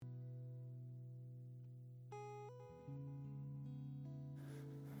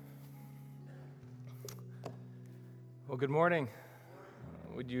Well, good morning.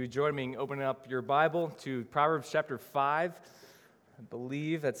 Would you join me in opening up your Bible to Proverbs chapter 5? I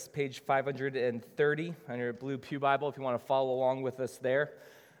believe that's page 530 on your blue pew Bible if you want to follow along with us there.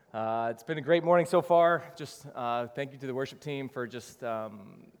 It's been a great morning so far. Just thank you to the worship team for just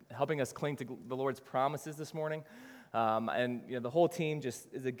helping us cling to the Lord's promises this morning. And the whole team just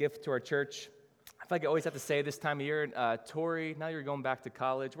is a gift to our church. I feel like I always have to say this time of year, Tori, now you're going back to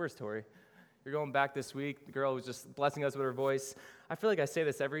college. Where's Tori? You're going back this week. The girl was just blessing us with her voice. I feel like I say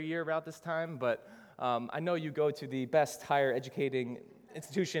this every year about this time, but I know you go to the best higher educating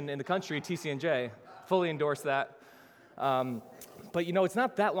institution in the country, TCNJ. Fully endorse that. But it's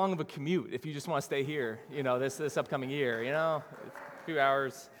not that long of a commute if you just want to stay here, this upcoming year, a few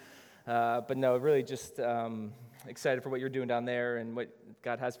hours. But no, really just excited for what you're doing down there and what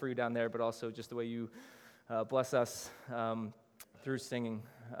God has for you down there, but also just the way you bless us through singing.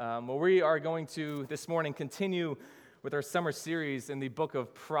 Well, we are going to, this morning, continue with our summer series in the book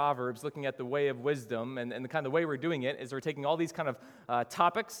of Proverbs, looking at the way of wisdom. And the kind of way we're doing it is we're taking all these kind of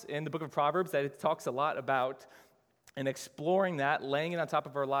topics in the book of Proverbs that it talks a lot about and exploring that, laying it on top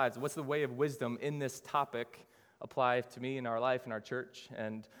of our lives. What's the way of wisdom in this topic apply to me in our life, in our church?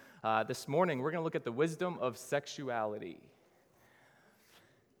 And this morning, we're going to look at the wisdom of sexuality.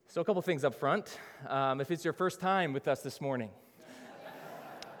 So a couple things up front. If it's your first time with us this morning,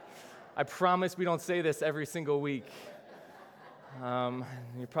 I promise we don't say this every single week.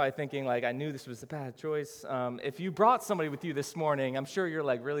 You're probably thinking, I knew this was a bad choice. If you brought somebody with you this morning, I'm sure you're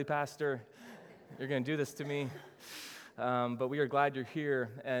like, really, Pastor? You're going to do this to me? But we are glad you're here.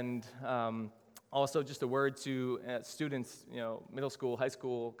 And also just a word to students, middle school, high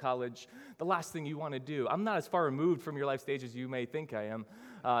school, college. The last thing you want to do, I'm not as far removed from your life stage as you may think I am.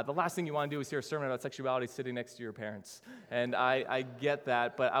 The last thing you want to do is hear a sermon about sexuality sitting next to your parents. And I get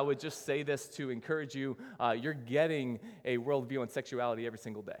that, but I would just say this to encourage you. You're getting a worldview on sexuality every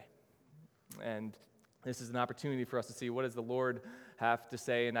single day. And this is an opportunity for us to see what does the Lord have to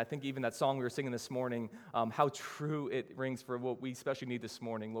say. And I think even that song we were singing this morning, how true it rings for what we especially need this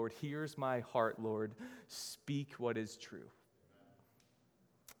morning. Lord, here's my heart, Lord. Speak what is true.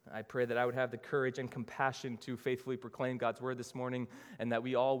 I pray that I would have the courage and compassion to faithfully proclaim God's word this morning, and that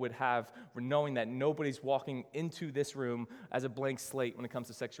we all would have, knowing that nobody's walking into this room as a blank slate when it comes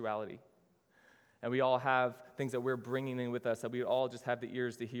to sexuality. And we all have things that we're bringing in with us, that we all just have the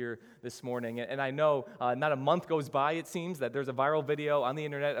ears to hear this morning. And I know not a month goes by, it seems, that there's a viral video on the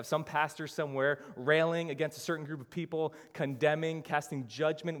internet of some pastor somewhere railing against a certain group of people, condemning, casting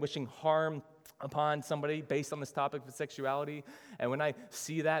judgment, wishing harm upon somebody based on this topic of sexuality. And when I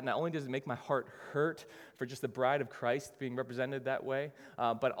see that, not only does it make my heart hurt for just the bride of Christ being represented that way,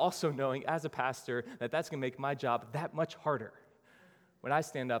 but also knowing as a pastor that that's going to make my job that much harder when I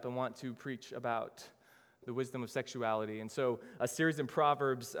stand up and want to preach about the wisdom of sexuality. And so a series in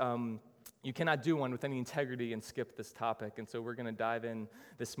Proverbs, you cannot do one with any integrity and skip this topic. And so we're going to dive in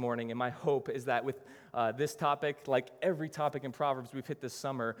this morning. And my hope is that with this topic, like every topic in Proverbs we've hit this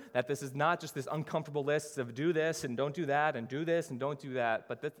summer, that this is not just this uncomfortable list of do this and don't do that and do this and don't do that,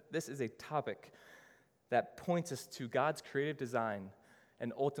 but this is a topic that points us to God's creative design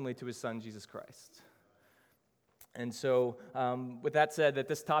and ultimately to his son, Jesus Christ. And so, with that said, that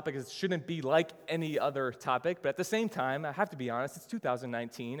this topic shouldn't be like any other topic, but at the same time, I have to be honest, it's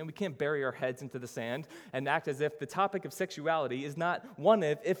 2019, and we can't bury our heads into the sand and act as if the topic of sexuality is not one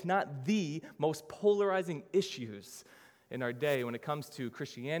of, if not the most polarizing issues in our day when it comes to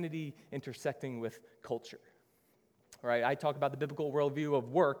Christianity intersecting with culture. Right? I talked about the biblical worldview of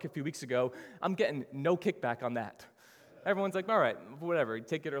work a few weeks ago. I'm getting no kickback on that. Everyone's like, all right, whatever,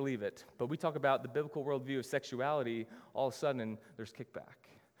 take it or leave it. But we talk about the biblical worldview of sexuality, all of a sudden there's kickback.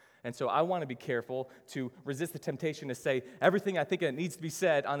 And so I want to be careful to resist the temptation to say everything I think that needs to be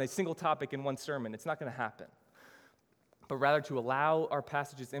said on a single topic in one sermon. It's not going to happen. But rather to allow our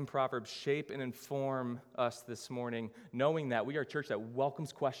passages in Proverbs shape and inform us this morning, knowing that we are a church that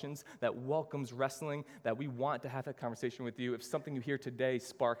welcomes questions, that welcomes wrestling, that we want to have that conversation with you if something you hear today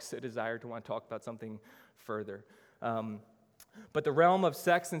sparks a desire to want to talk about something further. But the realm of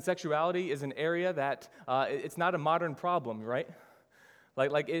sex and sexuality is an area that it's not a modern problem, right?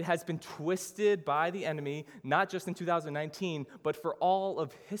 Like it has been twisted by the enemy, not just in 2019, but for all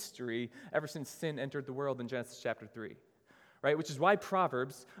of history ever since sin entered the world in Genesis chapter 3, right? Which is why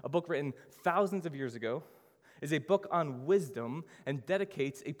Proverbs, a book written thousands of years ago, is a book on wisdom and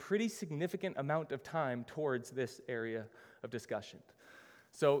dedicates a pretty significant amount of time towards this area of discussion.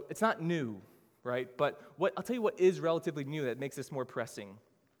 So it's not new. Right? But I'll tell you what is relatively new that makes this more pressing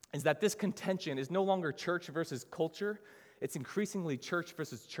is that this contention is no longer church versus culture. It's increasingly church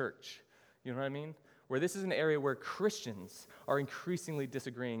versus church. You know what I mean? where this is an area where Christians are increasingly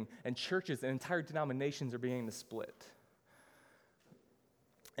disagreeing, and churches and entire denominations are beginning to split.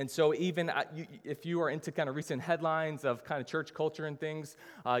 And so even if you are into kind of recent headlines of kind of church culture and things,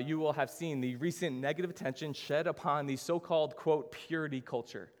 you will have seen the recent negative attention shed upon the so-called, quote, purity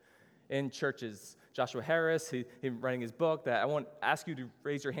culture in churches. Joshua Harris, he writing his book, that I won't ask you to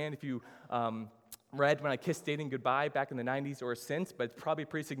raise your hand if you read When I Kissed Dating Goodbye back in the 90s or since, but it's probably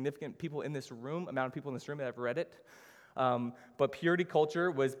pretty significant amount of people in this room that have read it. But purity culture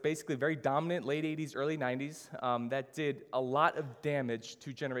was basically very dominant, late 80s, early 90s, that did a lot of damage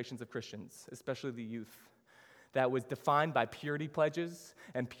to generations of Christians, especially the youth, that was defined by purity pledges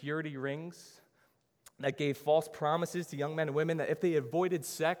and purity rings, that gave false promises to young men and women that if they avoided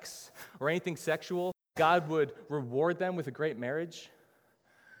sex or anything sexual, God would reward them with a great marriage.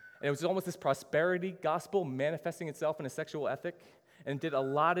 And it was almost this prosperity gospel manifesting itself in a sexual ethic, and did a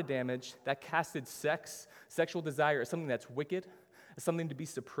lot of damage that casted sexual desire as something that's wicked, as something to be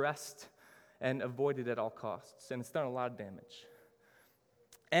suppressed and avoided at all costs. And it's done a lot of damage.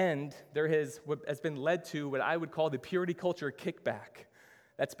 And there has been led to what I would call the purity culture kickback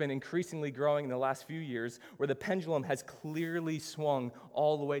that's been increasingly growing in the last few years, where the pendulum has clearly swung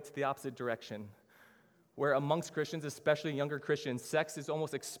all the way to the opposite direction, where amongst Christians, especially younger Christians, sex is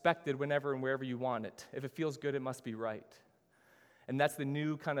almost expected whenever and wherever you want it. If it feels good, it must be right. And that's the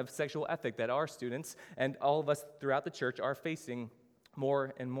new kind of sexual ethic that our students and all of us throughout the church are facing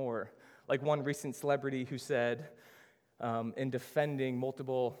more and more. Like one recent celebrity who said, in defending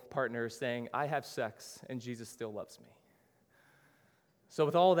multiple partners, saying, "I have sex and Jesus still loves me." So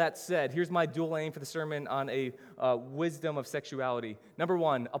with all that said, here's my dual aim for the sermon on a wisdom of sexuality. Number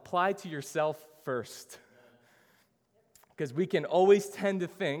one, apply to yourself first. Because we can always tend to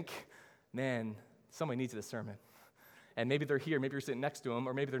think, man, somebody needs this sermon. And maybe they're here, maybe you're sitting next to them,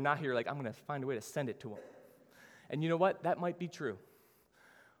 or maybe they're not here, like, I'm going to find a way to send it to them. And you know what? That might be true.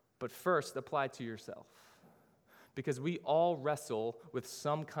 But first, apply to yourself. Because we all wrestle with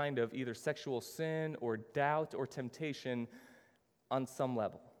some kind of either sexual sin or doubt or temptation on some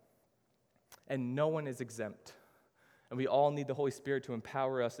level. And no one is exempt. And we all need the Holy Spirit to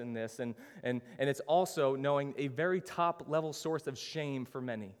empower us in this. And it's also knowing a very top-level source of shame for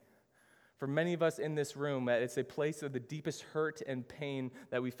many. For many of us in this room, it's a place of the deepest hurt and pain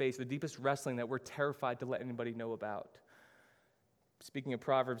that we face, the deepest wrestling that we're terrified to let anybody know about. Speaking of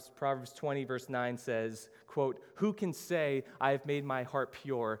Proverbs 20, verse 9 says, quote, "Who can say, I have made my heart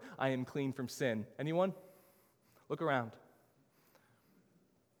pure, I am clean from sin?" Anyone? Look around.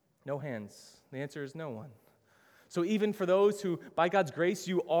 No hands. The answer is no one. So even for those who, by God's grace,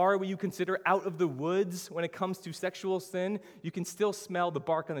 you are what you consider out of the woods when it comes to sexual sin, you can still smell the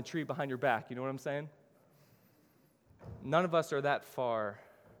bark on the tree behind your back. You know what I'm saying? None of us are that far.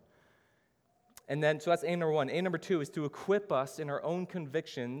 And then, so that's aim number one. Aim number two is to equip us in our own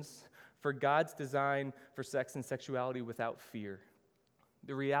convictions for God's design for sex and sexuality without fear.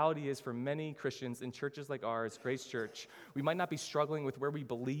 The reality is, for many Christians in churches like ours, Grace Church, we might not be struggling with where we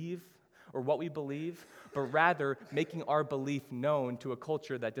believe or what we believe, but rather making our belief known to a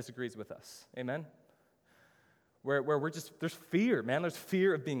culture that disagrees with us. Amen? Where there's fear, man. There's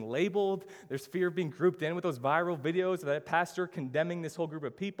fear of being labeled. There's fear of being grouped in with those viral videos of that pastor condemning this whole group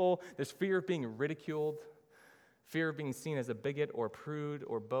of people. There's fear of being ridiculed, fear of being seen as a bigot or prude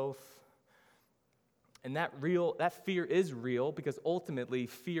or both. And that fear is real because ultimately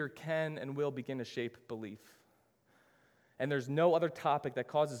fear can and will begin to shape belief. And there's no other topic that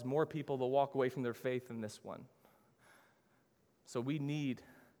causes more people to walk away from their faith than this one. So we need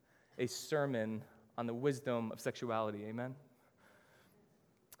a sermon on the wisdom of sexuality, amen?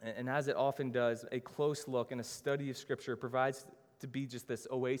 And as it often does, a close look and a study of Scripture provides to be just this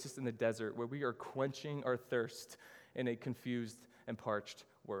oasis in the desert where we are quenching our thirst in a confused and parched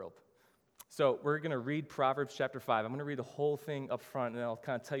world. So we're going to read Proverbs chapter 5. I'm going to read the whole thing up front, and I'll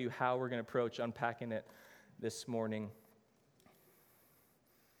kind of tell you how we're going to approach unpacking it this morning.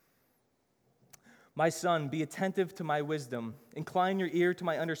 My son, be attentive to my wisdom. Incline your ear to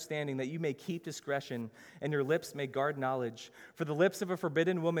my understanding, that you may keep discretion, and your lips may guard knowledge. For the lips of a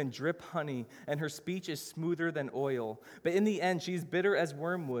forbidden woman drip honey, and her speech is smoother than oil. But in the end she is bitter as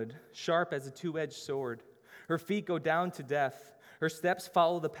wormwood, sharp as a two-edged sword. Her feet go down to death. Her steps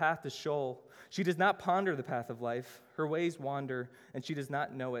follow the path to Sheol. She does not ponder the path of life. Her ways wander, and she does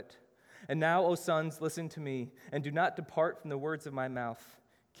not know it. And now, O sons, listen to me, and do not depart from the words of my mouth.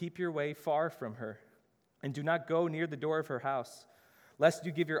 Keep your way far from her, and do not go near the door of her house, lest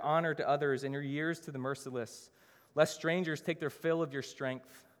you give your honor to others and your years to the merciless, lest strangers take their fill of your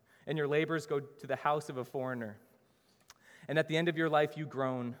strength, and your labors go to the house of a foreigner. And at the end of your life, you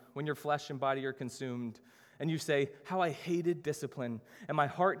groan when your flesh and body are consumed. And you say, how I hated discipline, and my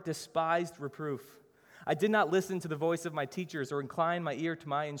heart despised reproof. I did not listen to the voice of my teachers or incline my ear to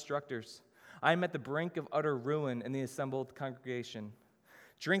my instructors. I am at the brink of utter ruin in the assembled congregation.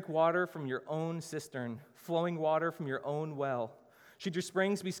 Drink water from your own cistern, flowing water from your own well. Should your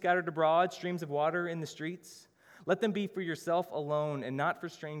springs be scattered abroad, streams of water in the streets? Let them be for yourself alone and not for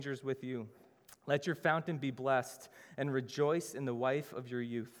strangers with you. Let your fountain be blessed, and rejoice in the wife of your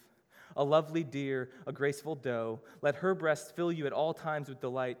youth. A lovely deer, a graceful doe, let her breast fill you at all times with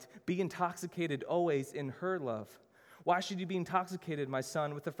delight. Be intoxicated always in her love. Why should you be intoxicated, my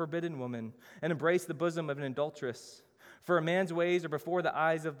son, with a forbidden woman, and embrace the bosom of an adulteress? For a man's ways are before the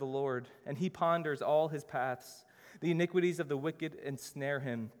eyes of the Lord, and he ponders all his paths. The iniquities of the wicked ensnare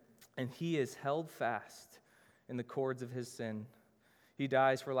him, and he is held fast in the cords of his sin. He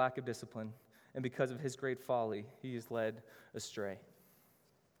dies for lack of discipline, and because of his great folly, he is led astray.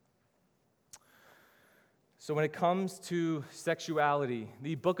 So when it comes to sexuality,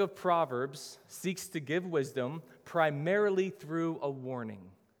 the book of Proverbs seeks to give wisdom primarily through a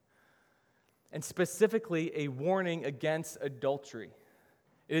warning, and specifically a warning against adultery.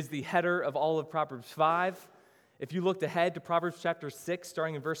 It is the header of all of Proverbs 5. If you looked ahead to Proverbs chapter 6,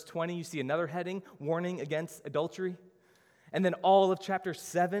 starting in verse 20, you see another heading, warning against adultery. And then all of chapter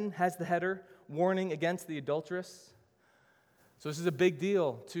 7 has the header, warning against the adulteress. So this is a big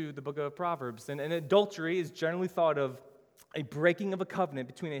deal to the book of Proverbs. And adultery is generally thought of a breaking of a covenant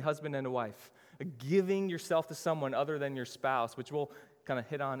between a husband and a wife, a giving yourself to someone other than your spouse, which we'll kind of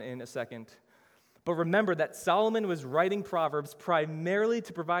hit on in a second. But remember that Solomon was writing Proverbs primarily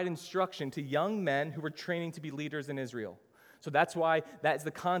to provide instruction to young men who were training to be leaders in Israel. So that's why that is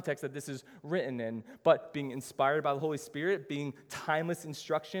the context that this is written in. But being inspired by the Holy Spirit, being timeless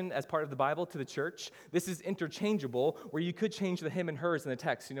instruction as part of the Bible to the church, this is interchangeable where you could change the him and hers in the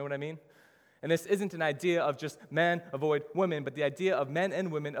text. You know what I mean? And this isn't an idea of just men avoid women, but the idea of men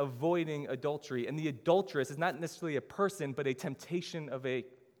and women avoiding adultery. And the adulteress is not necessarily a person, but a temptation of a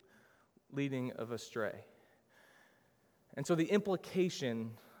leading of astray. And so the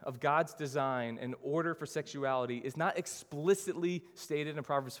implication of God's design and order for sexuality is not explicitly stated in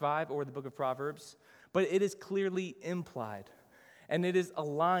Proverbs 5 or the book of Proverbs, but it is clearly implied, and it is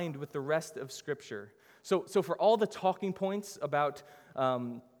aligned with the rest of Scripture. So for all the talking points about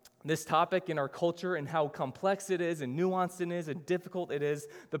this topic in our culture and how complex it is and nuanced it is and difficult it is,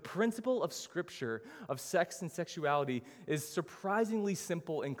 the principle of Scripture of sex and sexuality is surprisingly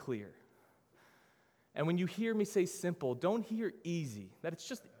simple and clear. And when you hear me say simple, don't hear easy, that it's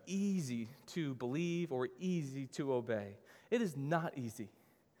just easy to believe or easy to obey. It is not easy,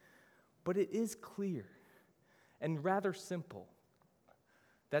 but it is clear and rather simple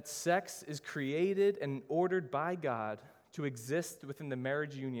that sex is created and ordered by God to exist within the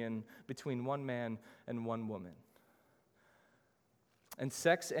marriage union between one man and one woman. And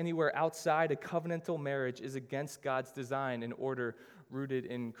sex anywhere outside a covenantal marriage is against God's design and order rooted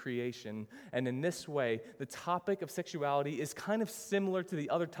in creation. And in this way, the topic of sexuality is kind of similar to the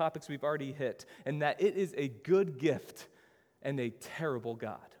other topics we've already hit, in that it is a good gift and a terrible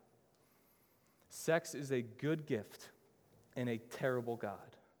God. Sex is a good gift and a terrible God.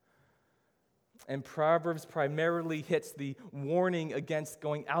 And Proverbs primarily hits the warning against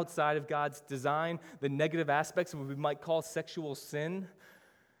going outside of God's design, the negative aspects of what we might call sexual sin.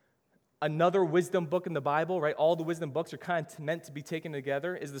 Another wisdom book in the Bible, right? All the wisdom books are kind of meant to be taken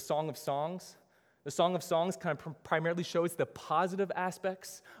together, is the Song of Songs. The Song of Songs kind of primarily shows the positive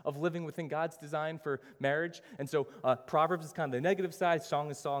aspects of living within God's design for marriage. And so Proverbs is kind of the negative side, Song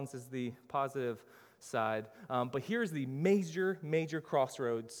of Songs is the positive side. But here's the major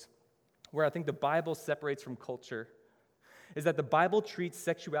crossroads where I think the Bible separates from culture, is that the Bible treats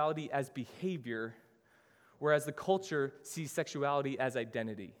sexuality as behavior, whereas the culture sees sexuality as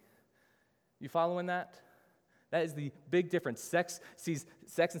identity. You following that? That is the big difference. Sex sees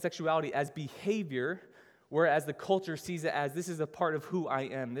sex and sexuality as behavior, whereas the culture sees it as this is a part of who I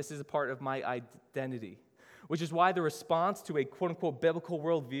am. This is a part of my identity. Which is why the response to a quote-unquote biblical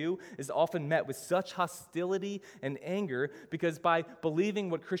worldview is often met with such hostility and anger, because by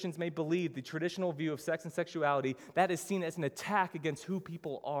believing what Christians may believe, the traditional view of sex and sexuality, that is seen as an attack against who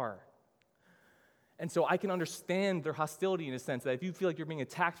people are. And so I can understand their hostility in a sense, that if you feel like you're being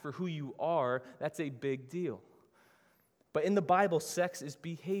attacked for who you are, that's a big deal. But in the Bible, sex is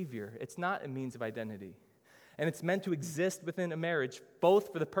behavior. It's not a means of identity. And it's meant to exist within a marriage,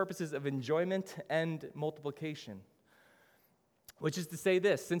 both for the purposes of enjoyment and multiplication. Which is to say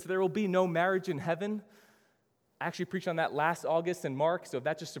this, since there will be no marriage in heaven, I actually preached on that last August in Mark, so if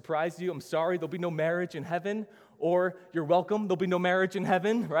that just surprised you, I'm sorry, there'll be no marriage in heaven, or you're welcome, there'll be no marriage in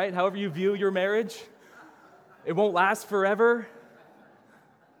heaven, right? However you view your marriage. It won't last forever.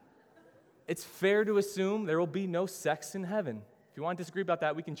 It's fair to assume there will be no sex in heaven. If you want to disagree about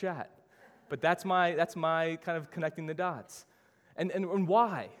that, we can chat. But that's my kind of connecting the dots. And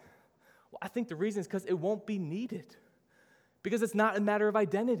why? Well, I think the reason is because it won't be needed. Because it's not a matter of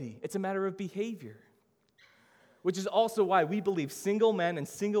identity, it's a matter of behavior. Which is also why we believe single men and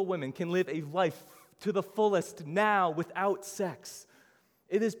single women can live a life to the fullest now without sex.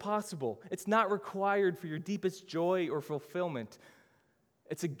 It is possible. It's not required for your deepest joy or fulfillment.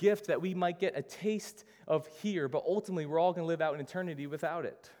 It's a gift that we might get a taste of here, but ultimately we're all going to live out an eternity without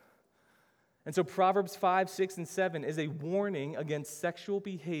it. And so Proverbs 5, 6, and 7 is a warning against sexual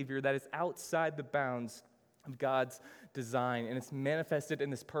behavior that is outside the bounds of God's design, and it's manifested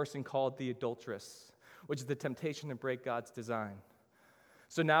in this person called the adulteress, which is the temptation to break God's design.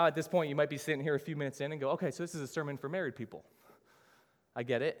 So now at this point, you might be sitting here a few minutes in and go, okay, so this is a sermon for married people. I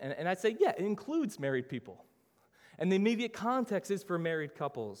get it. And I'd say, yeah, it includes married people. And the immediate context is for married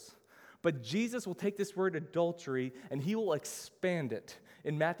couples. But Jesus will take this word adultery and he will expand it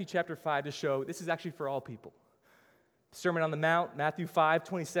in Matthew chapter 5 to show this is actually for all people. Sermon on the Mount, Matthew 5,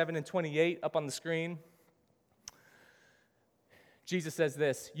 27 and 28 up on the screen. Jesus says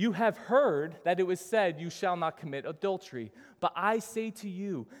this, "You have heard that it was said, 'You shall not commit adultery.' But I say to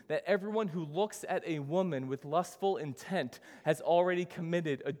you that everyone who looks at a woman with lustful intent has already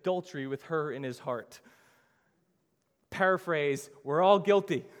committed adultery with her in his heart." Paraphrase, we're all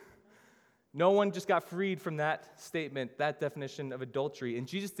guilty. No one just got freed from that statement, that definition of adultery. And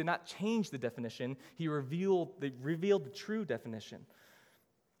Jesus did not change the definition. He revealed the true definition.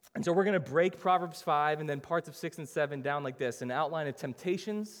 And so we're going to break Proverbs 5 and then parts of 6 and 7 down like this, an outline of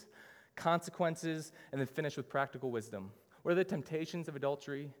temptations, consequences, and then finish with practical wisdom. What are the temptations of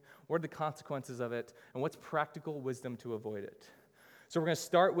adultery? What are the consequences of it? And what's practical wisdom to avoid it? So we're going to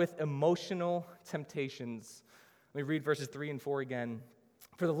start with emotional temptations. Let me read verses 3 and 4 again.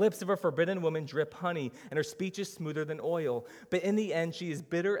 "For the lips of a forbidden woman drip honey, and her speech is smoother than oil. But in the end she is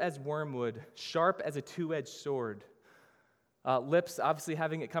bitter as wormwood, sharp as a two-edged sword." Lips obviously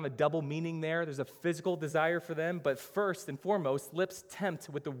having kind of a double meaning there. There's a physical desire for them, but first and foremost, lips tempt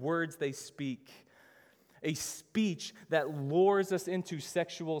with the words they speak. A speech that lures us into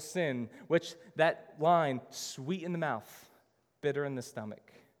sexual sin, which that line, sweet in the mouth, bitter in the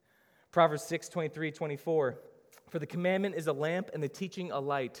stomach. Proverbs 6, 23, 24. "For the commandment is a lamp and the teaching a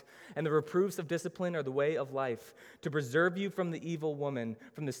light, and the reproofs of discipline are the way of life, to preserve you from the evil woman,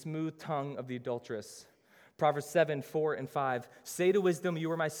 from the smooth tongue of the adulteress." Proverbs 7, 4 and 5. "Say to wisdom,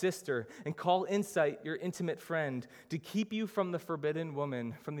 you are my sister, and call insight your intimate friend, to keep you from the forbidden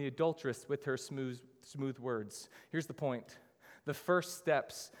woman, from the adulteress with her smooth words." Here's the point. The first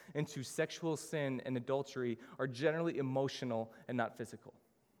steps into sexual sin and adultery are generally emotional and not physical.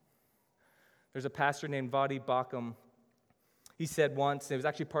 There's a pastor named Vadi Bakum. He said once, it was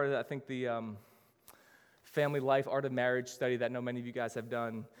actually part of, I think, the family life, art of marriage study that I know many of you guys have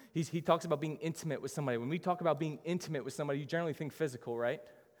done. He talks about being intimate with somebody. When we talk about being intimate with somebody, you generally think physical, right?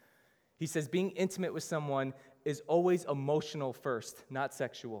 He says being intimate with someone is always emotional first, not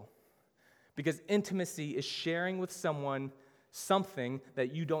sexual. Because intimacy is sharing with someone something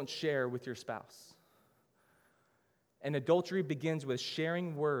that you don't share with your spouse. And adultery begins with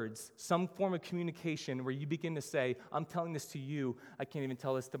sharing words, some form of communication where you begin to say, I'm telling this to you, I can't even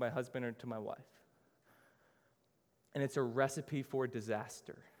tell this to my husband or to my wife. And it's a recipe for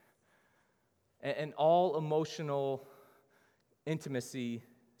disaster. And all emotional intimacy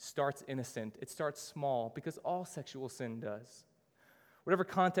starts innocent. It starts small because all sexual sin does. Whatever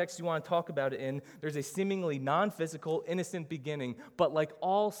context you want to talk about it in, there's a seemingly non-physical, innocent beginning. But like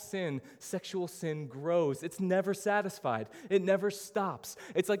all sin, sexual sin grows. It's never satisfied. It never stops.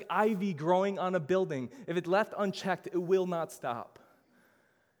 It's like ivy growing on a building. If it's left unchecked, it will not stop.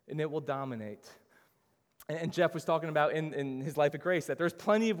 And it will dominate. And Jeff was talking about in his Life of Grace that there's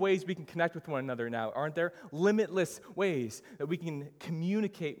plenty of ways we can connect with one another now, aren't there? Limitless ways that we can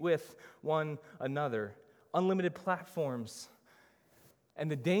communicate with one another. Unlimited platforms. And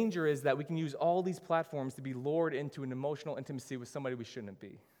the danger is that we can use all these platforms to be lured into an emotional intimacy with somebody we shouldn't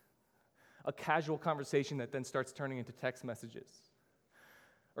be. A casual conversation that then starts turning into text messages,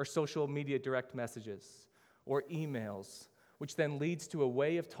 or social media direct messages, or emails, which then leads to a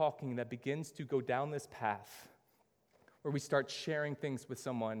way of talking that begins to go down this path where we start sharing things with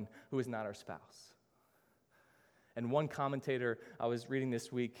someone who is not our spouse. And one commentator I was reading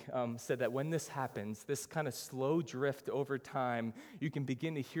this week said that when this happens, this kind of slow drift over time, you can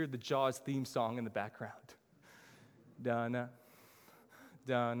begin to hear the Jaws theme song in the background. da-na,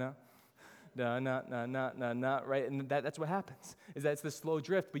 da-na, da-na, na-na, na-na, right? And that's what happens, is that it's this slow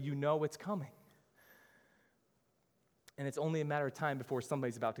drift, but you know it's coming. And it's only a matter of time before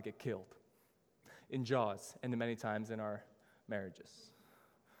somebody's about to get killed in Jaws and many times in our marriages.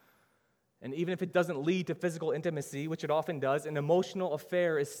 And even if it doesn't lead to physical intimacy, which it often does, an emotional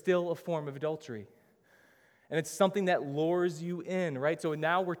affair is still a form of adultery. And it's something that lures you in, right? So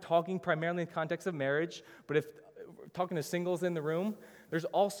now we're talking primarily in the context of marriage, but if we're talking to singles in the room, there's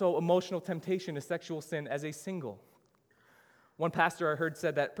also emotional temptation to sexual sin as a single. One pastor I heard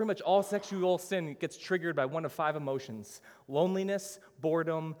said that pretty much all sexual sin gets triggered by one of 5 emotions: loneliness,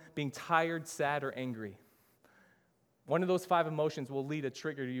 boredom, being tired, sad, or angry. One of those 5 emotions will lead a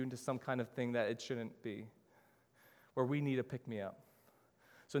trigger you into some kind of thing that it shouldn't be, where we need a pick-me-up.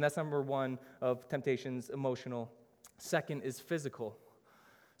 So that's number 1 of temptations, emotional. Second is physical.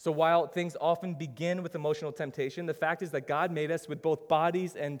 So while things often begin with emotional temptation, the fact is that God made us with both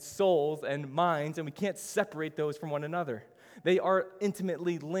bodies and souls and minds, and we can't separate those from one another. They are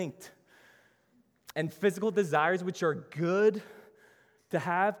intimately linked. And physical desires, which are good to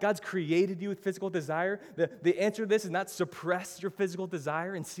have, God's created you with physical desire. The answer to this is not suppress your physical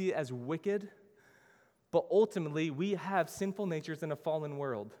desire and see it as wicked, but ultimately we have sinful natures in a fallen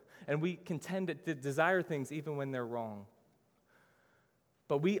world, and we can tend to desire things even when they're wrong.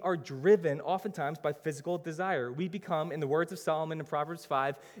 But we are driven oftentimes by physical desire. We become, in the words of Solomon in Proverbs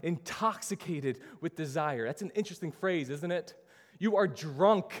 5, intoxicated with desire. That's an interesting phrase, isn't it? You are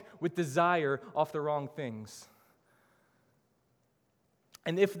drunk with desire off the wrong things.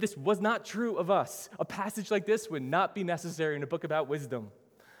 And if this was not true of us, a passage like this would not be necessary in a book about wisdom.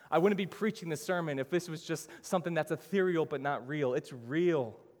 I wouldn't be preaching this sermon if this was just something that's ethereal but not real. It's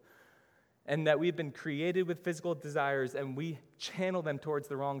real. And that we've been created with physical desires and we channel them towards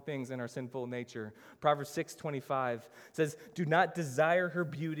the wrong things in our sinful nature. Proverbs 6:25 says, "Do not desire her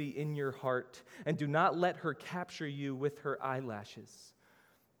beauty in your heart, and do not let her capture you with her eyelashes."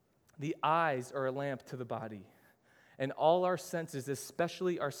 The eyes are a lamp to the body. And all our senses,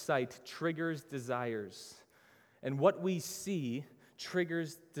 especially our sight, triggers desires. And what we see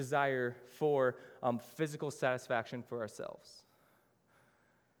triggers desire for physical satisfaction for ourselves.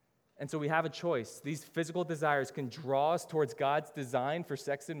 And so we have a choice. These physical desires can draw us towards God's design for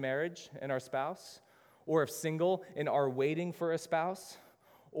sex and marriage and our spouse, or if single, in our waiting for a spouse,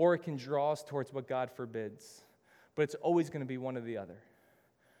 or it can draw us towards what God forbids. But it's always going to be one or the other.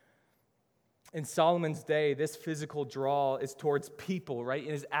 In Solomon's day, this physical draw is towards people, right?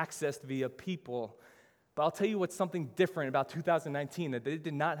 It is accessed via people. But I'll tell you what's something different about 2019, that they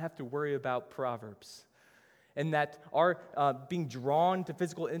did not have to worry about Proverbs. And that our being drawn to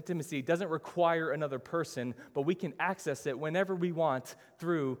physical intimacy doesn't require another person, but we can access it whenever we want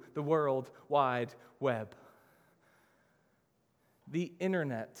through the World Wide Web. The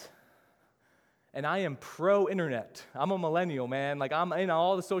internet. And I am pro-internet. I'm a millennial, man. Like, I'm in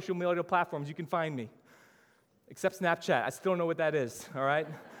all the social media platforms you can find me. Except Snapchat. I still don't know what that is, all right?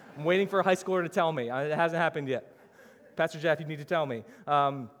 I'm waiting for a high schooler to tell me. It hasn't happened yet. Pastor Jeff, you need to tell me.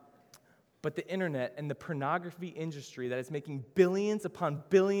 But the internet and the pornography industry that is making billions upon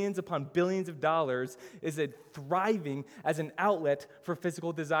billions upon billions of dollars is thriving as an outlet for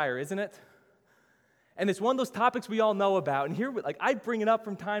physical desire, isn't it? And it's one of those topics we all know about. And here, like, I bring it up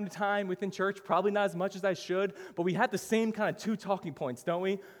from time to time within church, probably not as much as I should, but we have the same kind of 2 talking points, don't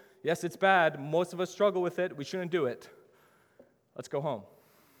we? Yes, it's bad. Most of us struggle with it. We shouldn't do it. Let's go home.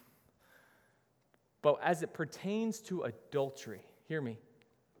 But as it pertains to adultery, hear me,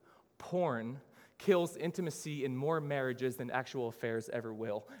 porn kills intimacy in more marriages than actual affairs ever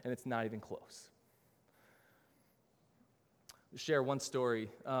will, and it's not even close. I'll share one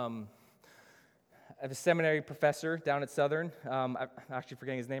story. I have a seminary professor down at Southern. I'm actually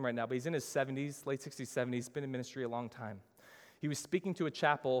forgetting his name right now, but he's in his 70s, late 60s, 70s, been in ministry a long time. He was speaking to a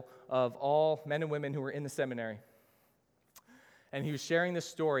chapel of all men and women who were in the seminary. And he was sharing this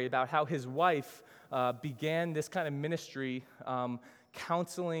story about how his wife began this kind of ministry,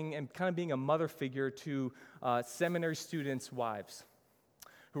 counseling and kind of being a mother figure to seminary students' wives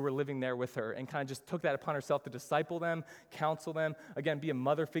who were living there with her, and kind of just took that upon herself to disciple them, counsel them, again, be a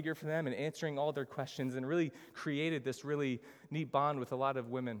mother figure for them and answering all their questions, and really created this really neat bond with a lot of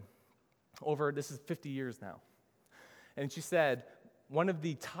women over, this is 50 years now. And she said, one of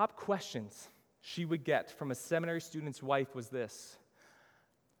the top questions she would get from a seminary student's wife was this: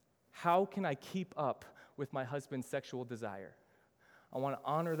 how can I keep up with my husband's sexual desire? I want to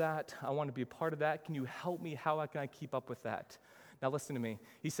honor that. I want to be a part of that. Can you help me? How can I keep up with that? Now listen to me.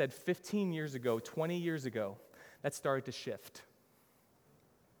 He said 15 years ago, 20 years ago, that started to shift.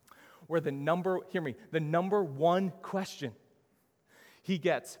 where the number one question he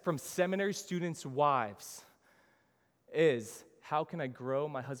gets from seminary students' wives is, how can I grow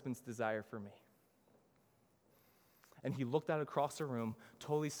my husband's desire for me? And he looked out across the room,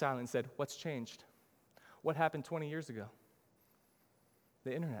 totally silent, and said, what's changed? What happened 20 years ago?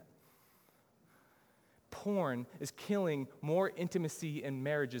 The internet. Porn is killing more intimacy in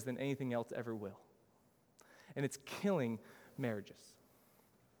marriages than anything else ever will. And it's killing marriages.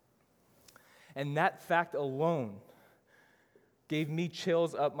 And that fact alone gave me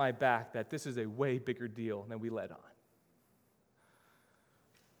chills up my back that this is a way bigger deal than we let on.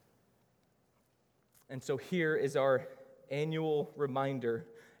 And so here is our annual reminder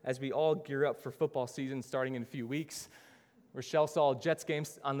as we all gear up for football season starting in a few weeks. Rochelle saw Jets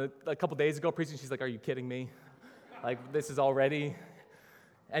games a couple days ago preaching. She's like, are you kidding me? Like, this is already.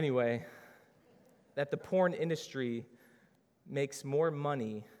 Anyway, that the porn industry makes more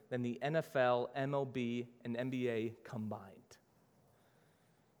money than the NFL, MLB, and NBA combined.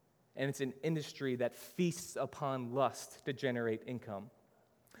 And it's an industry that feasts upon lust to generate income.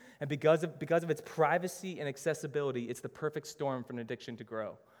 And because of its privacy and accessibility, it's the perfect storm for an addiction to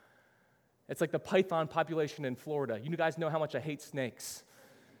grow. It's like the python population in Florida. You guys know how much I hate snakes.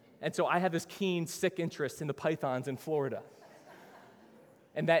 And so I have this keen, sick interest in the pythons in Florida.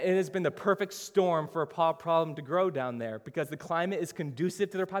 And that it has been the perfect storm for a problem to grow down there because the climate is conducive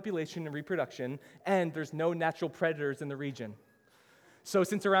to their population and reproduction, and there's no natural predators in the region. So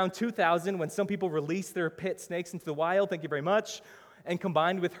since around 2000, when some people released their pit snakes into the wild, thank you very much, and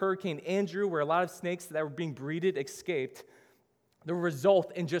combined with Hurricane Andrew, where a lot of snakes that were being breeded escaped, the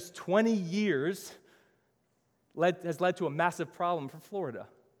result in just 20 years has led to a massive problem for Florida.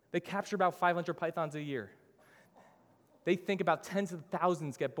 They capture about 500 pythons a year. They think about tens of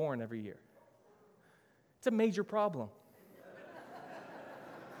thousands get born every year. It's a major problem.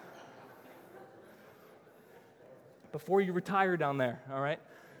 Before you retire down there, all right?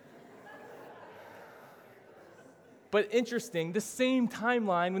 But interesting, the same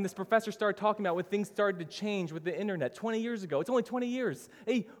timeline when this professor started talking about when things started to change with the internet 20 years ago. It's only 20 years.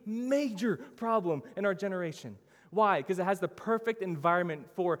 A major problem in our generation. Why? Because it has the perfect environment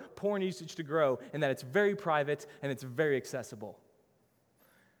for porn usage to grow, and that it's very private and it's very accessible.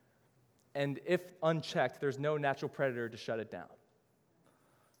 And if unchecked, there's no natural predator to shut it down.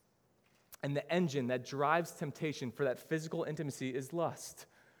 And the engine that drives temptation for that physical intimacy is lust.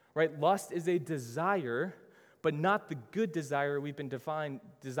 Right? Lust is a desire, but not the good desire we've been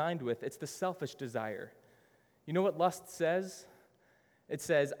designed with. It's the selfish desire. You know what lust says? It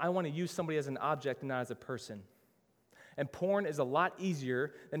says, I want to use somebody as an object and not as a person. And porn is a lot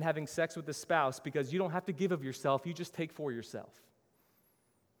easier than having sex with a spouse because you don't have to give of yourself, you just take for yourself.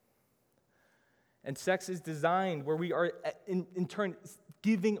 And sex is designed where we are, in turn,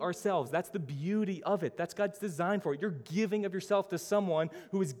 giving ourselves. That's the beauty of it. That's God's design for it. You're giving of yourself to someone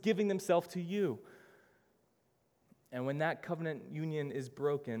who is giving themselves to you. And when that covenant union is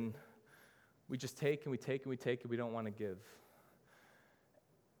broken, we just take and we take and we take and we don't want to give.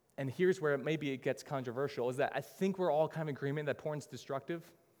 And here's where maybe it gets controversial, is that I think we're all kind of in agreement that porn's destructive.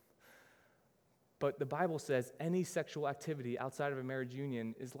 But the Bible says any sexual activity outside of a marriage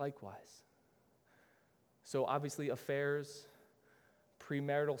union is likewise. So obviously affairs,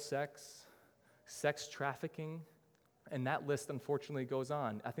 premarital sex, sex trafficking, and that list unfortunately goes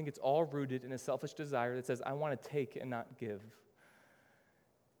on. I think it's all rooted in a selfish desire that says, I want to take and not give.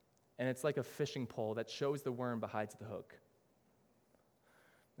 And it's like a fishing pole that shows the worm but hides the hook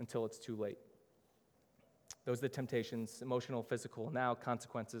until it's too late. Those are the temptations, emotional, physical. Now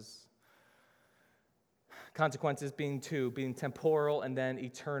consequences. Consequences being temporal and then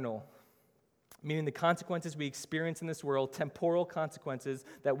eternal. Meaning the consequences we experience in this world, temporal consequences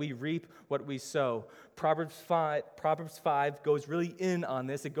that we reap what we sow. Proverbs 5 goes really in on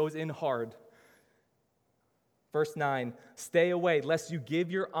this. It goes in hard. Verse 9, stay away, lest you give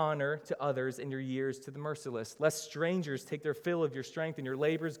your honor to others and your years to the merciless, lest strangers take their fill of your strength and your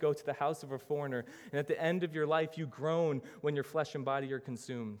labors go to the house of a foreigner, and at the end of your life you groan when your flesh and body are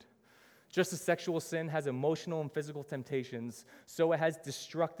consumed. Just as sexual sin has emotional and physical temptations, so it has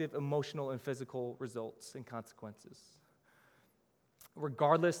destructive emotional and physical results and consequences.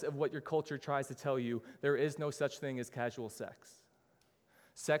 Regardless of what your culture tries to tell you, there is no such thing as casual sex.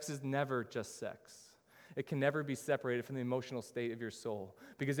 Sex is never just sex. It can never be separated from the emotional state of your soul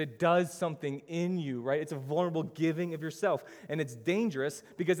because it does something in you, right? It's a vulnerable giving of yourself, and it's dangerous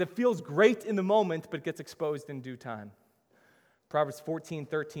because it feels great in the moment, but it gets exposed in due time. Proverbs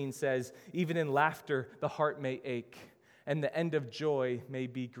 14:13 says, even in laughter the heart may ache, and the end of joy may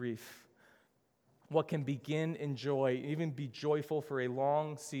be grief. what can begin in joy, even be joyful for a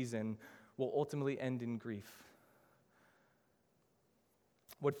long season, will ultimately end in grief.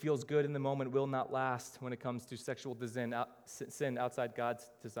 What feels good in the moment will not last when it comes to sexual sin outside God's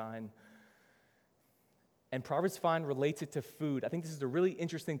design. And Proverbs 5 relates it to food. I think this is a really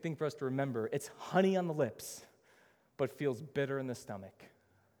interesting thing for us to remember. It's honey on the lips, but feels bitter in the stomach.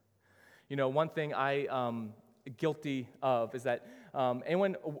 You know, one thing I'm guilty of is that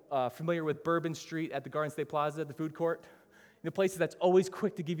anyone familiar with Bourbon Street at the Garden State Plaza, the food court? The places that's always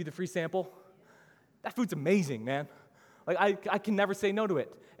quick to give you the free sample? That food's amazing, man. Like, I can never say no to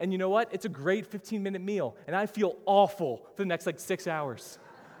it. And you know what? It's a great 15-minute meal, and I feel awful for the next, 6 hours.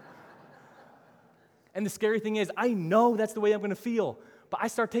 And the scary thing is, I know that's the way I'm going to feel, but I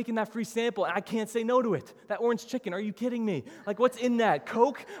start taking that free sample, and I can't say no to it. That orange chicken, are you kidding me? What's in that?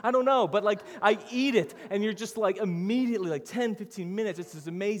 Coke? I don't know, but, I eat it, and you're just, immediately, 10, 15 minutes, it's this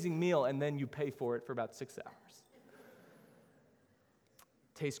amazing meal, and then you pay for it for about 6 hours.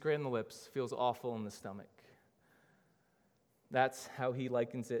 Tastes great on the lips, feels awful in the stomach. That's how he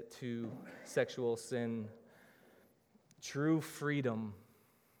likens it to sexual sin. True freedom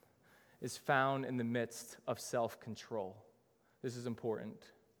is found in the midst of self-control. This is important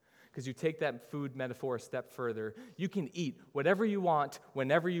because you take that food metaphor a step further. You can eat whatever you want,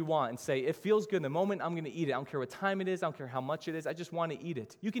 whenever you want, and say, it feels good in the moment, I'm going to eat it. I don't care what time it is, I don't care how much it is, I just want to eat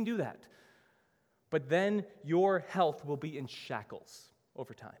it. You can do that. But then your health will be in shackles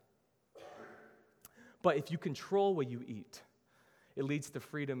over time. But if you control what you eat, it leads to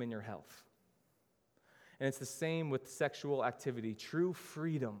freedom in your health. And it's the same with sexual activity. True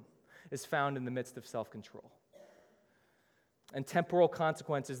freedom is found in the midst of self-control. And temporal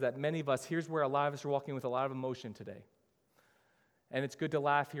consequences that many of us, here's where a lot of us are walking with a lot of emotion today. And it's good to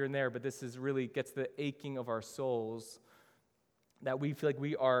laugh here and there, but this is really gets the aching of our souls that we feel like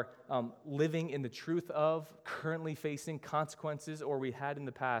we are living in the truth of, currently facing consequences, or we had in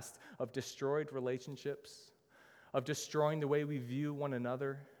the past, of destroyed relationships, of destroying the way we view one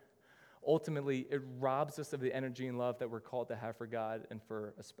another. Ultimately, it robs us of the energy and love that we're called to have for God and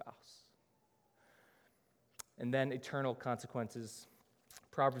for a spouse. And then eternal consequences.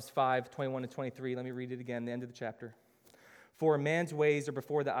 Proverbs 5:21-23. Let me read it again, the end of the chapter. For a man's ways are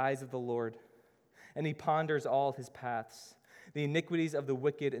before the eyes of the Lord, and he ponders all his paths. The iniquities of the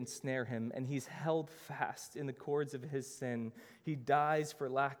wicked ensnare him, and he's held fast in the cords of his sin. He dies for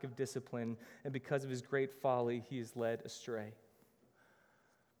lack of discipline, and because of his great folly, he is led astray.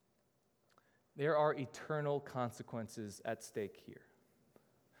 There are eternal consequences at stake here.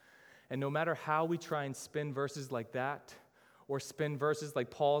 And no matter how we try and spin verses like that, or spin verses like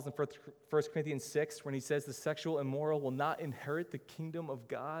Paul's in 1 Corinthians 6, when he says the sexual immoral will not inherit the kingdom of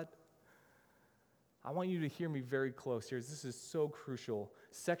God, I want you to hear me very close here. This is so crucial.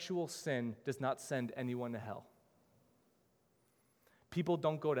 Sexual sin does not send anyone to hell. People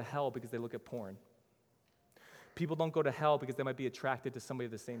don't go to hell because they look at porn. People don't go to hell because they might be attracted to somebody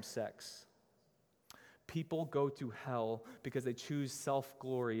of the same sex. People go to hell because they choose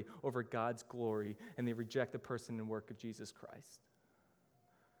self-glory over God's glory, and they reject the person and work of Jesus Christ.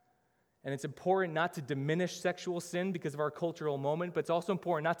 And it's important not to diminish sexual sin because of our cultural moment, but it's also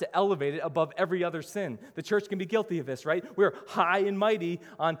important not to elevate it above every other sin. The church can be guilty of this, right? We're high and mighty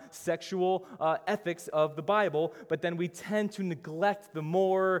on sexual ethics of the Bible, but then we tend to neglect the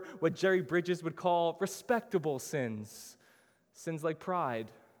more, what Jerry Bridges would call, respectable sins. Sins like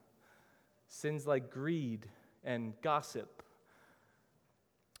pride, sins like greed and gossip.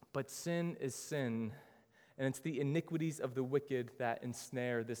 But sin is sin. And it's the iniquities of the wicked that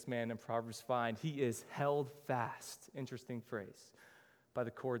ensnare this man in Proverbs 5. He is held fast, interesting phrase, by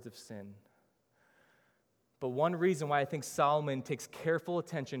the cords of sin. But one reason why I think Solomon takes careful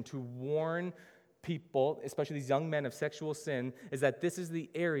attention to warn people, especially these young men, of sexual sin, is that this is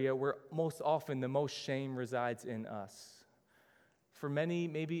the area where most often the most shame resides in us. For many,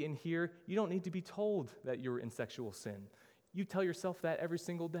 maybe in here, you don't need to be told that you're in sexual sin. You tell yourself that every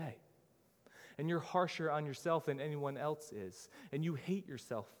single day. And you're harsher on yourself than anyone else is. And you hate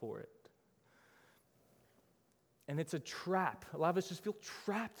yourself for it. And it's a trap. A lot of us just feel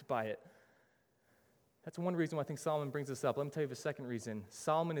trapped by it. That's one reason why I think Solomon brings this up. Let me tell you the second reason.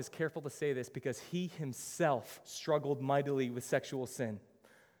 Solomon is careful to say this because he himself struggled mightily with sexual sin.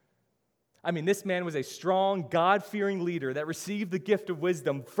 I mean, this man was a strong, God-fearing leader that received the gift of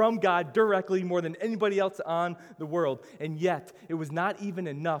wisdom from God directly more than anybody else on the world. And yet, it was not even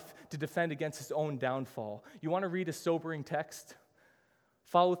enough to defend against his own downfall. You want to read a sobering text?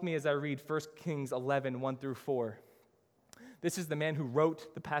 Follow with me as I read 1 Kings 11, 1-4. This is the man who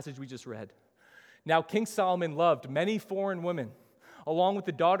wrote the passage we just read. Now, King Solomon loved many foreign women. along with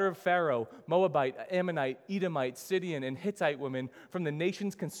the daughter of Pharaoh, Moabite, Ammonite, Edomite, Sidon, and Hittite women from the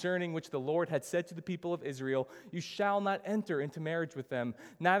nations concerning which the Lord had said to the people of Israel, you shall not enter into marriage with them,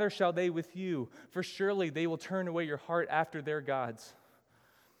 neither shall they with you, for surely they will turn away your heart after their gods.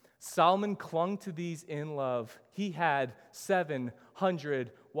 Solomon clung to these in love. He had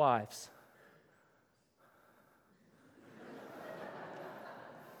 700 wives.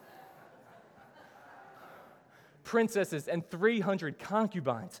 Princesses and 300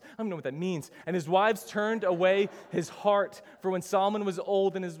 concubines. I don't know what that means. And his wives turned away his heart. For when Solomon was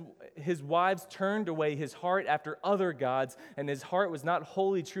old and his wives turned away his heart after other gods, and his heart was not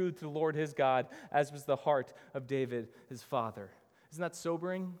wholly true to the Lord his God, as was the heart of David his father. Isn't that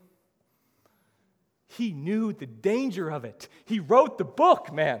sobering? He knew the danger of it. He wrote the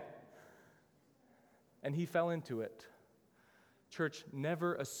book, man. And he fell into it. Church,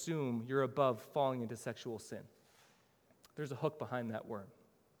 never assume you're above falling into sexual sin. There's a hook behind that worm.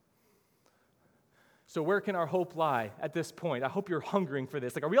 So where can our hope lie at this point? I hope you're hungering for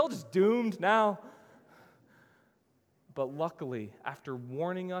this. Like, are we all just doomed now? But luckily, after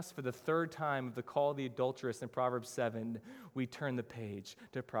warning us for the third time of the call of the adulteress in Proverbs 7, we turn the page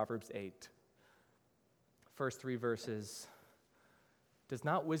to Proverbs 8. First 3 verses. Does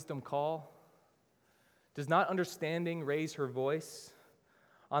not wisdom call? Does not understanding raise her voice?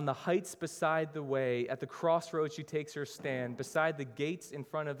 On the heights beside the way, at the crossroads she takes her stand, beside the gates in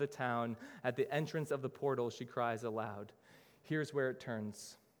front of the town, at the entrance of the portal she cries aloud. Here's where it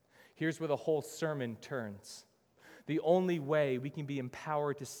turns. Here's where the whole sermon turns. The only way we can be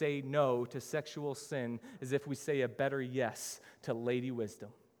empowered to say no to sexual sin is if we say a better yes to Lady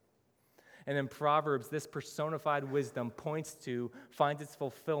Wisdom. And in Proverbs, this personified wisdom finds its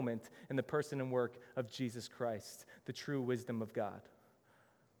fulfillment in the person and work of Jesus Christ, the true wisdom of God.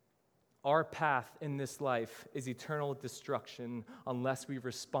 Our path in this life is eternal destruction unless we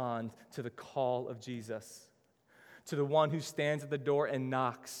respond to the call of Jesus, to the one who stands at the door and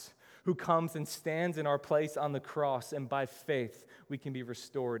knocks, who comes and stands in our place on the cross, and by faith we can be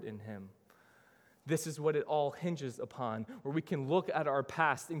restored in him. This is what it all hinges upon, where we can look at our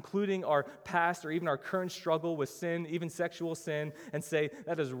past, including our past or even our current struggle with sin, even sexual sin, and say,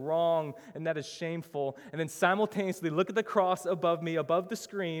 that is wrong and that is shameful. And then simultaneously look at the cross above me, above the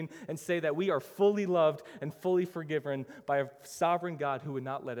screen, and say that we are fully loved and fully forgiven by a sovereign God who would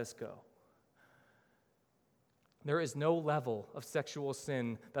not let us go. There is no level of sexual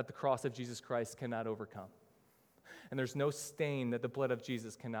sin that the cross of Jesus Christ cannot overcome. And there's no stain that the blood of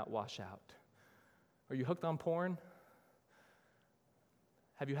Jesus cannot wash out. Are you hooked on porn?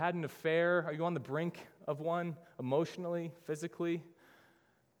 Have you had an affair? Are you on the brink of one emotionally, physically?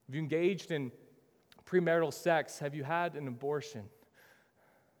 Have you engaged in premarital sex? Have you had an abortion?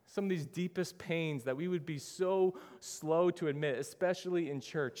 Some of these deepest pains that we would be so slow to admit, especially in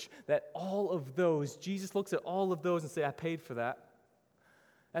church, that all of those, Jesus looks at all of those and says, I paid for that.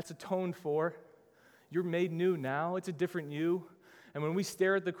 That's atoned for. You're made new now. It's a different you. And when we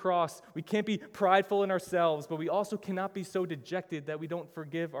stare at the cross, we can't be prideful in ourselves, but we also cannot be so dejected that we don't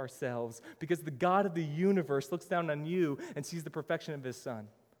forgive ourselves, because the God of the universe looks down on you and sees the perfection of his Son.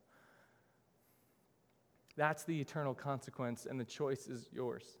 That's the eternal consequence, and the choice is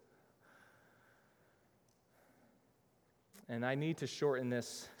yours. And I need to shorten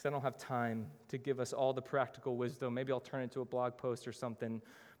this because I don't have time to give us all the practical wisdom. Maybe I'll turn it into a blog post or something.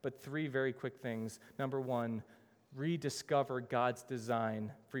 But 3 very quick things. Number 1, rediscover God's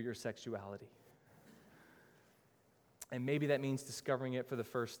design for your sexuality. And maybe that means discovering it for the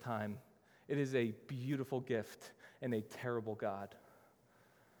first time. It is a beautiful gift and a terrible God.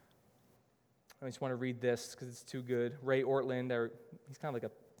 I just want to read this because it's too good. Ray Ortland, he's kind of like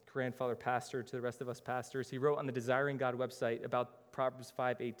a grandfather pastor to the rest of us pastors. He wrote on the Desiring God website about Proverbs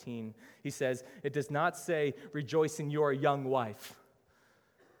 5:18. He says, it does not say, rejoice in your young wife.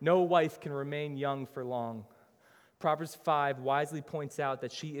 No wife can remain young for long. Proverbs 5 wisely points out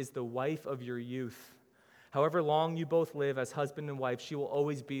that she is the wife of your youth. However long you both live as husband and wife, she will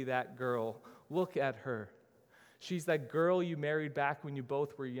always be that girl. Look at her. She's that girl you married back when you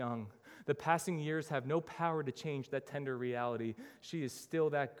both were young. The passing years have no power to change that tender reality. She is still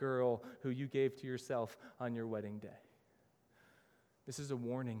that girl who you gave to yourself on your wedding day. This is a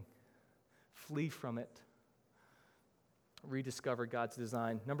warning. Flee from it. Rediscover God's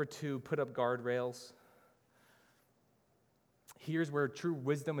design. Number 2, put up guardrails. Here's where true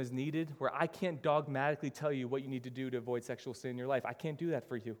wisdom is needed, where I can't dogmatically tell you what you need to do to avoid sexual sin in your life. I can't do that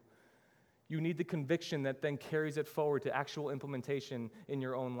for you. You need the conviction that then carries it forward to actual implementation in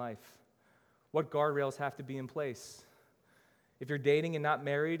your own life. What guardrails have to be in place? If you're dating and not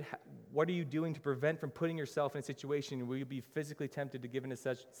married, What are you doing to prevent from putting yourself in a situation where you'll be physically tempted to give in to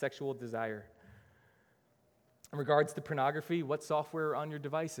such sexual desire? In regards to pornography, what software are on your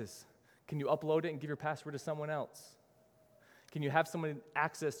devices? Can you upload it and give your password to someone else? Can you have someone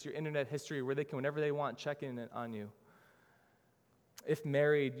access to your internet history where they can, whenever they want, check in on you? If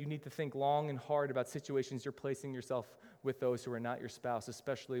married, you need to think long and hard about situations you're placing yourself with those who are not your spouse,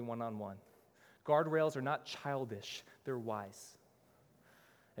 especially one-on-one. Guardrails are not childish, they're wise.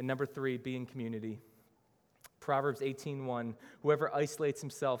 And number 3, be in community. Proverbs 18:1, whoever isolates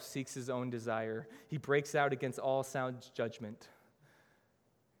himself seeks his own desire. He breaks out against all sound judgment.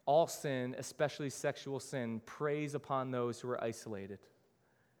 All sin, especially sexual sin, preys upon those who are isolated.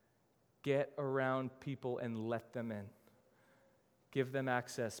 Get around people and let them in. Give them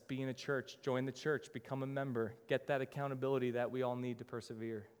access. Be in a church. Join the church. Become a member. Get that accountability that we all need to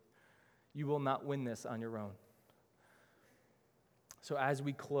persevere. You will not win this on your own. So as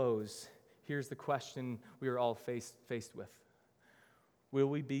we close, here's the question we are all faced with. Will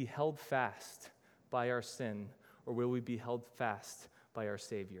we be held fast by our sin, or will we be held fast by our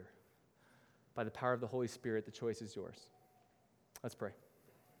Savior? By the power of the Holy Spirit, the choice is yours. Let's pray.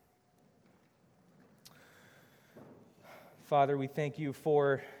 Father, we thank you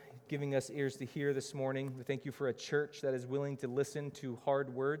for giving us ears to hear this morning. We thank you for a church that is willing to listen to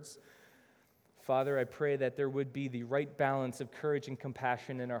hard words. Father, I pray that there would be the right balance of courage and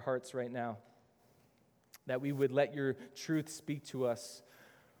compassion in our hearts right now. That we would let your truth speak to us,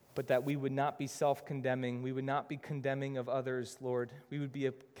 but that we would not be self-condemning. We would not be condemning of others, Lord. We would be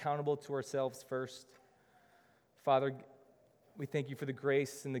accountable to ourselves first. Father, we thank you for the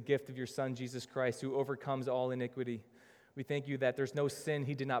grace and the gift of your Son, Jesus Christ, who overcomes all iniquity. We thank you that there's no sin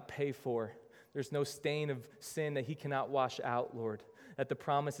he did not pay for. There's no stain of sin that he cannot wash out, Lord. That the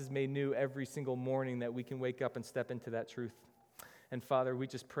promise is made new every single morning, that we can wake up and step into that truth. And Father, we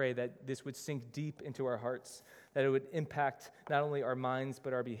just pray that this would sink deep into our hearts, that it would impact not only our minds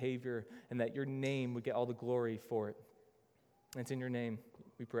but our behavior, and that your name would get all the glory for it. And it's in your name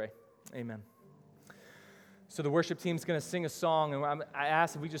we pray. Amen. So the worship team's going to sing a song, and I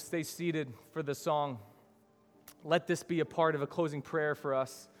ask if we just stay seated for the song. Let this be a part of a closing prayer for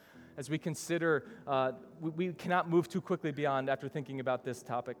us as we consider, we cannot move too quickly beyond after thinking about this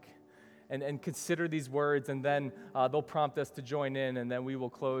topic. And consider these words, and then they'll prompt us to join in, and then we will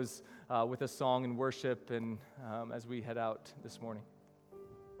close with a song and worship and as we head out this morning.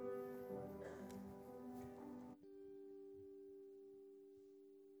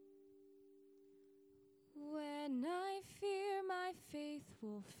 When I fear my faith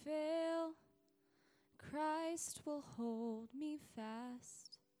will fail, Christ will hold me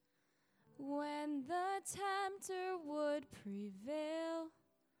fast. When the tempter would prevail,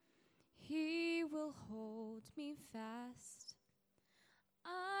 he will hold me fast.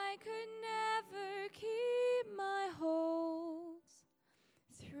 I could never keep my hold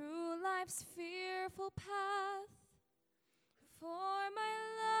through life's fearful path, for my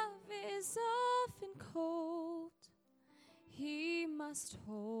love is often cold. He must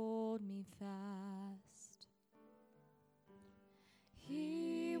hold me fast.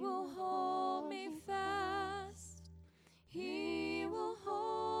 He will hold me fast. He will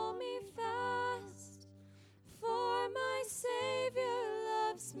hold me fast, for my Savior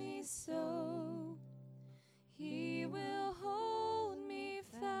loves me so. He will hold me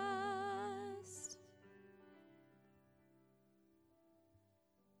fast.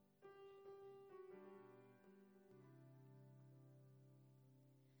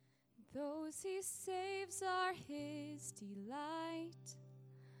 Those he saves are his delight.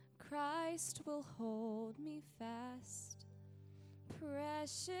 Christ will hold me fast.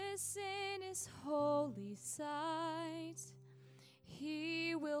 Precious in his holy sight,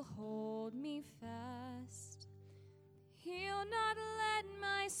 he will hold me fast. He'll not let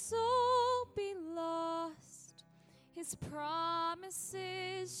my soul be lost. His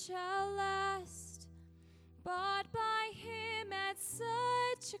promises shall last, but by him at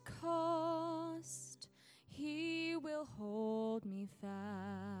such a cost, he will hold me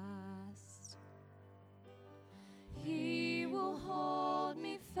fast. He will hold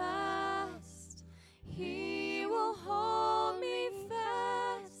me fast. He will hold me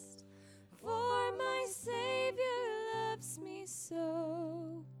fast, for my Savior loves me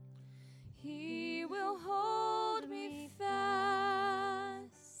so. He will hold me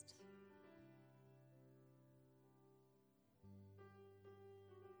fast.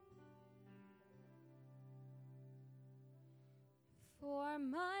 For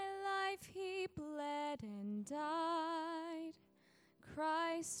my life he bled and died.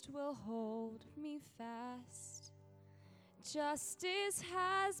 Christ will hold me fast. justice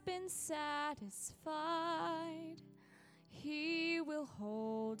has been satisfied. He will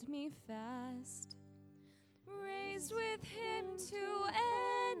hold me fast. Raised with him to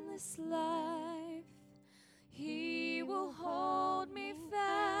endless life, he will hold me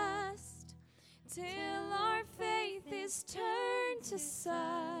fast till our faith is turned to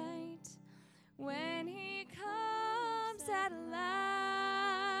sight. When he comes at last,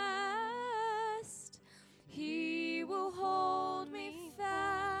 he will hold me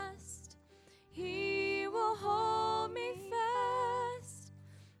fast. He will hold me fast,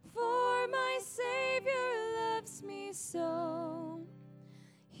 for my Savior loves me so.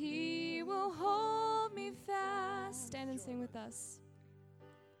 He will hold me fast. Stand and sing with us.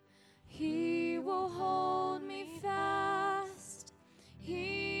 He will hold me fast.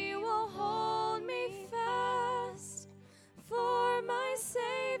 He will hold me fast, for my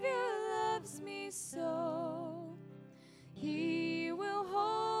Savior loves me so. He will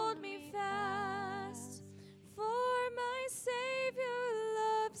hold me fast, for my Savior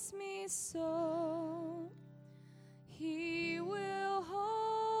loves me so. He will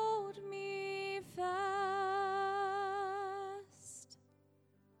hold me fast.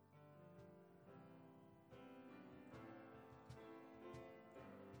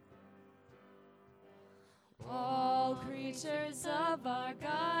 All creatures of our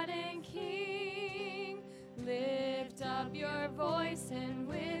God and King, lift up your voice and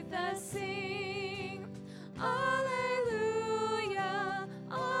with us sing. Alleluia,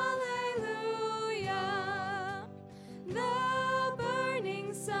 alleluia. Thou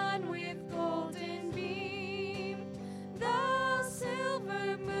burning sun with golden beam, thou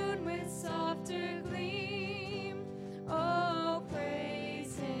silver moon with softer gleam. Oh,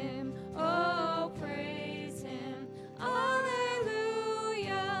 praise him, oh, praise him.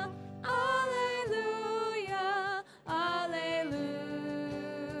 Alleluia, alleluia, alleluia.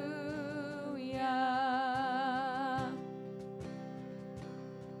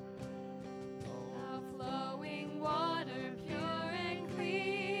 Thou flowing water, pure and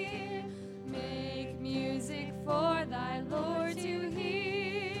clear, make music for thy Lord to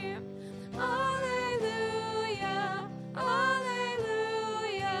hear. Alleluia,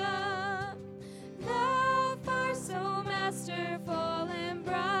 alleluia. Thou far so masterful and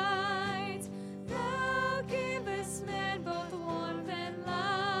bright, thou givest man both warmth and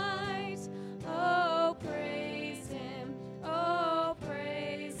light. Oh, praise him, oh,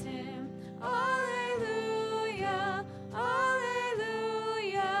 praise him. Alleluia,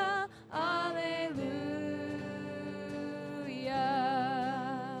 alleluia, alleluia.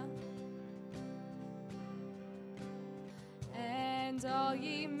 And all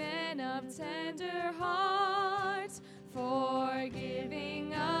ye men of tender heart,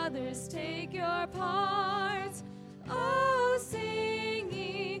 forgiving others, take your part. Oh, sing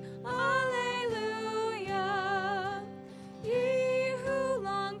ye, alleluia. Ye who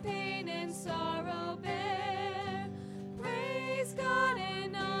long pain and sorrow bear, praise God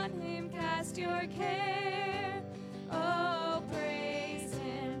and on him cast your care. Oh, praise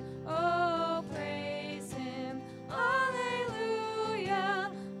him, oh, praise him.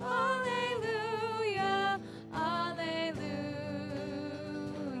 Alleluia, alleluia, alleluia.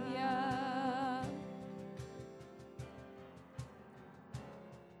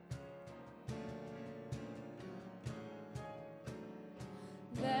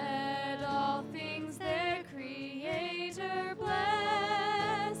 Let all things their Creator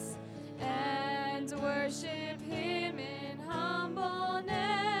bless, and worship him in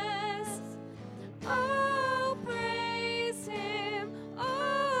humbleness. Oh, praise him,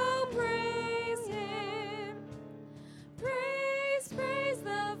 oh, praise him. Praise, praise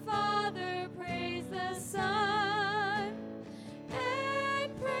the Father, praise the Son,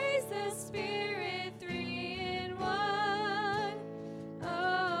 and praise the Spirit, three in one.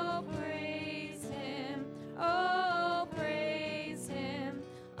 Oh, praise him, oh, praise him.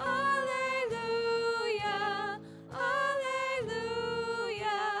 Alleluia,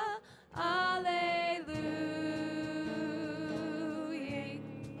 alleluia, alleluia.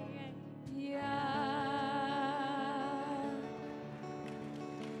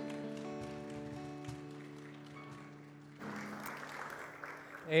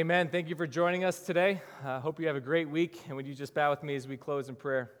 Amen. Thank you for joining us today. Hope you have a great week. And would you just bow with me as we close in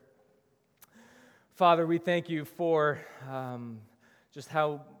prayer? Father, we thank you for just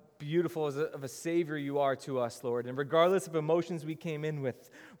how beautiful of a Savior you are to us, Lord. And regardless of emotions we came in with,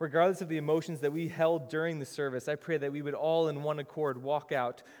 regardless of the emotions that we held during the service, I pray that we would all in one accord walk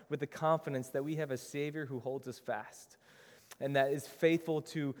out with the confidence that we have a Savior who holds us fast. and that is faithful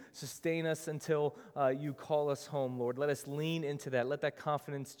to sustain us until you call us home, Lord. Let us lean into that. Let that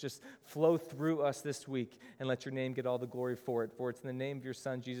confidence just flow through us this week, and let your name get all the glory for it. For it's in the name of your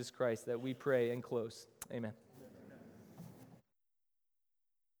Son, Jesus Christ, that we pray and close. Amen.